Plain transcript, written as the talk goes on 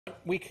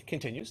Week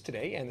continues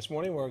today, and this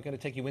morning we're going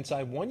to take you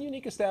inside one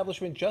unique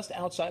establishment just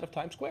outside of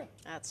Times Square.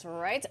 That's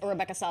right.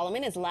 Rebecca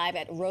Solomon is live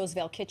at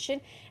Rosevale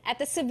Kitchen at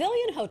the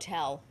Civilian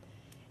Hotel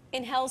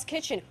in Hell's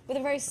Kitchen with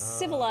a very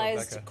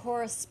civilized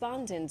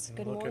correspondent.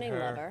 Good morning,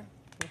 lover.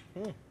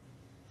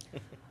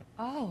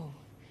 Oh,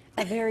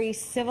 a very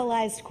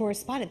civilized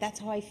correspondent. That's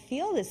how I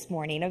feel this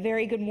morning. A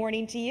very good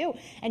morning to you.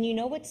 And you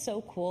know what's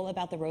so cool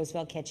about the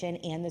Rosevale Kitchen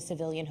and the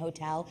Civilian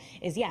Hotel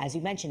is, yeah, as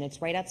you mentioned,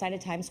 it's right outside of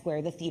Times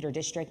Square, the theater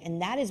district.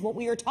 And that is what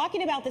we are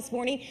talking about this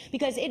morning,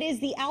 because it is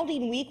the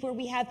outing week where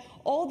we have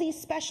all these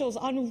specials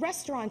on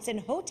restaurants and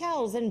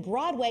hotels and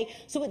Broadway.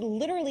 So it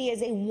literally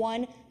is a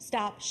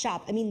one-stop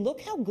shop. I mean, look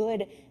how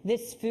good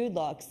this food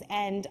looks.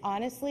 And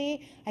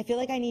honestly, I feel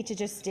like I need to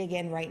just dig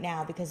in right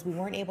now because we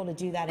weren't able to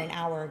do that an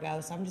hour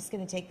ago. So I'm just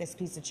going to take this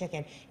piece of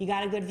chicken. You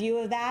got a good view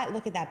of that?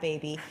 Look at that,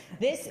 baby.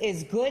 This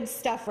is good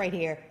stuff right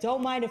here.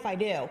 Don't mind if I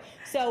do.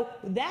 So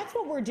that's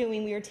what we're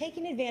doing. We are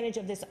taking advantage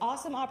of this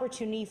awesome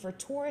opportunity for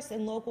tourists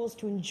and locals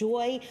to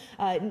enjoy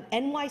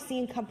NYC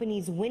and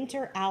Company's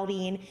winter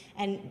outing.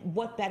 And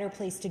what better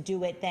place to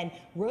do it than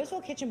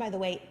Rosevale Kitchen, by the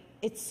way.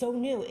 It's so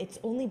new. It's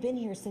only been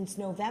here since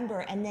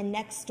November. And then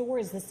next door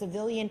is the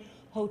Civilian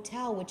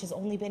Hotel, which has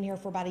only been here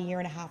for about a year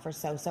and a half or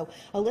so. So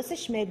Alyssa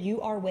Schmid,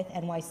 you are with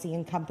NYC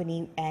and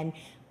Company, and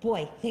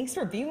boy, thanks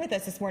for being with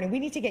us this morning. We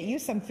need to get you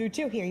some food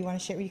too. Here, you want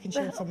to share? You can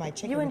share some of my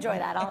chicken. You enjoy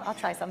that. I'll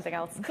try something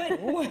else. But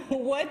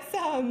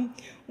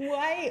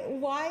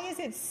why is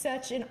it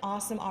such an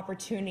awesome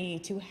opportunity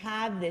to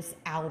have this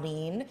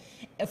outing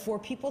for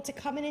people to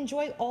come and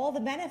enjoy all the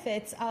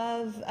benefits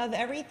of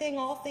everything,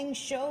 all things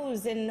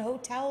shows and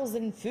hotels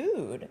and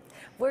food?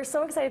 We're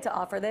so excited to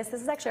offer this.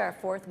 This is actually our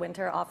fourth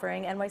winter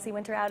offering, NYC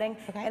Winter Outing,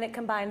 and it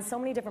combines so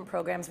many different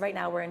programs. Right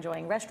now we're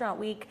enjoying Restaurant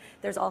Week.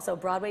 There's also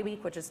Broadway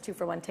Week, which is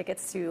 2-for-1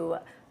 tickets to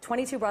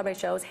 22 Broadway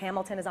shows.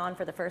 Hamilton is on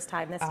for the first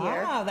time this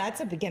year. Oh,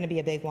 that's going to be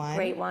a big one.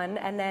 Great one.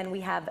 And then we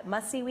have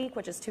Must-See Week,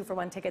 which is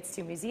 2-for-1 tickets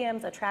to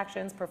museums,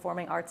 attractions,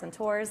 performing arts, and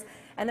tours.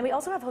 And then we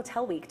also have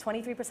Hotel Week,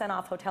 23%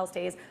 off hotel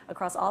stays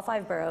across all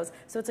 5 boroughs.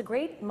 So it's a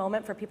great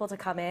moment for people to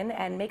come in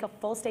and make a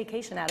full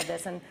staycation out of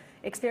this and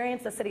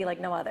experience the city like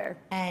no other.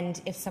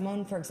 And if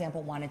someone, for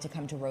example, wanted to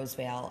come to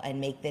Rosevale and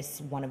make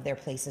this one of their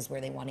places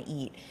where they want to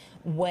eat,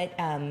 what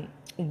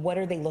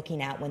are they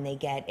looking at when they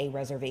get a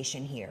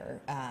reservation here?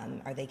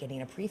 Are they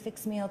getting a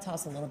prefix meal? Tell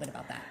us a little bit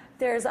about that.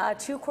 There's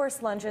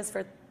 2-course lunches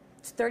for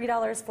 $30,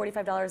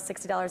 $45,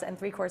 $60, and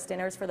 3-course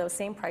dinners for those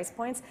same price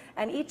points.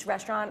 And each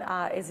restaurant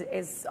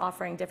is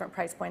offering different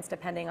price points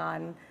depending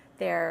on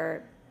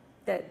their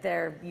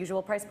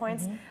usual price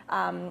points.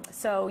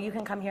 So you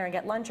can come here and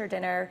get lunch or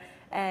dinner,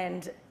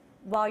 and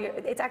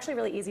it's actually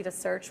really easy to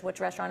search which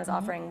restaurant is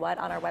offering what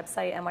on our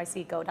website,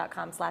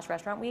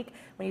 nycgo.com/restaurantweek.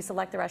 When you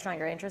select the restaurant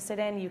you're interested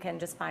in, you can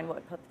just find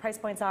what the price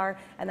points are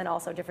and then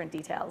also different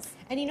details.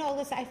 And you know,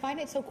 Alyssa, I find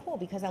it so cool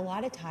because a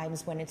lot of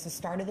times when it's the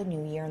start of the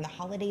new year and the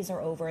holidays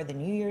are over, the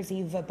New Year's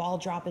Eve ball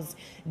drop is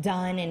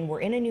done and we're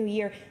in a new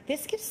year,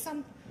 this gives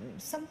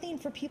something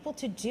for people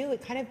to do.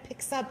 It kind of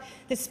picks up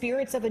the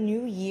spirits of a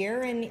new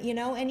year, and you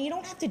know, and you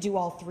don't have to do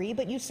all 3,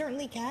 but you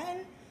certainly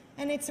can.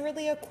 And it's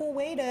really a cool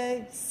way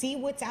to see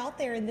what's out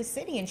there in the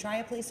city and try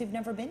a place you've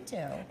never been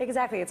to.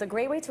 Exactly. It's a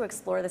great way to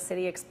explore the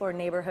city, explore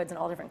neighborhoods in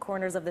all different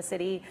corners of the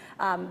city.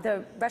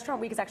 The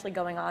Restaurant Week is actually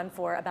going on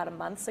for about a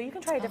month, so you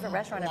can try a different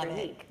restaurant every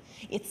week.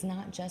 It's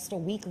not just a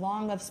week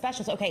long of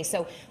specials. Okay,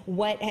 so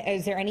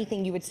is there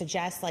anything you would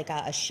suggest, like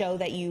a show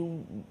that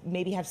you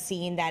maybe have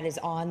seen that is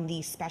on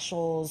the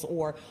specials,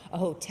 or a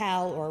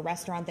hotel or a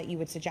restaurant that you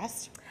would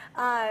suggest?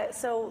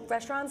 So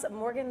restaurants,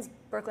 Morgan's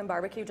Brooklyn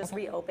Barbecue just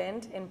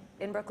reopened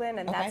in Brooklyn,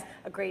 and that's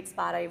a great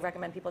spot. I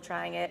recommend people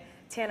trying it.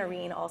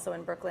 Tannerine, also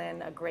in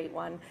Brooklyn, a great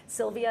one.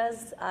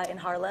 Sylvia's in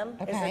Harlem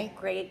is a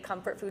great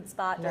comfort food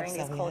spot during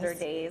these colder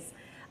days.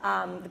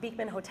 The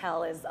Beekman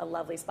Hotel is a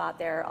lovely spot.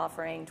 They're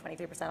offering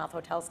 23% off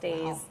hotel stays.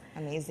 Wow,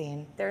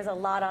 amazing. There's a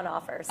lot on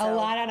offer. So. A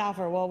lot on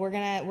offer. Well, we're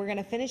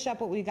gonna finish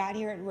up what we got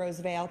here at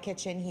Rosevale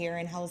Kitchen here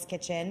in Hell's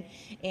Kitchen.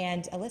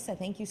 And Alyssa,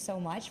 thank you so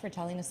much for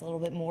telling us a little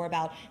bit more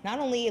about not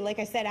only, like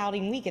I said,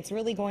 outing week. It's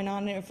really going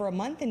on for a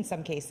month in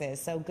some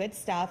cases. So good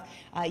stuff.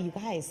 You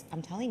guys,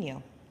 I'm telling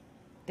you,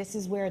 this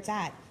is where it's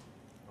at.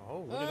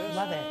 Oh, look at this.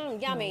 Love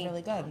it. Yummy.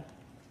 Really good.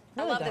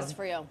 I love this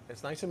for you.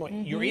 It's nice and moist.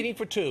 You're eating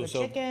for 2,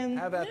 so chicken.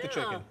 have at the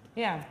chicken.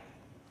 Yeah.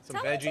 Some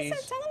veggies.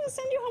 Tell them to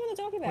send you home in the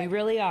doggy bag. We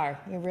really are.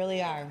 We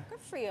really are.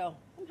 Good for you.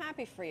 I'm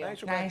happy for you.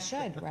 Thanks, I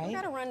should, right? You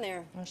got to run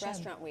there.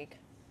 Restaurant Week.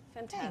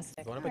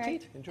 Fantastic. Bon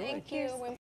appetit. Enjoy. Thank you.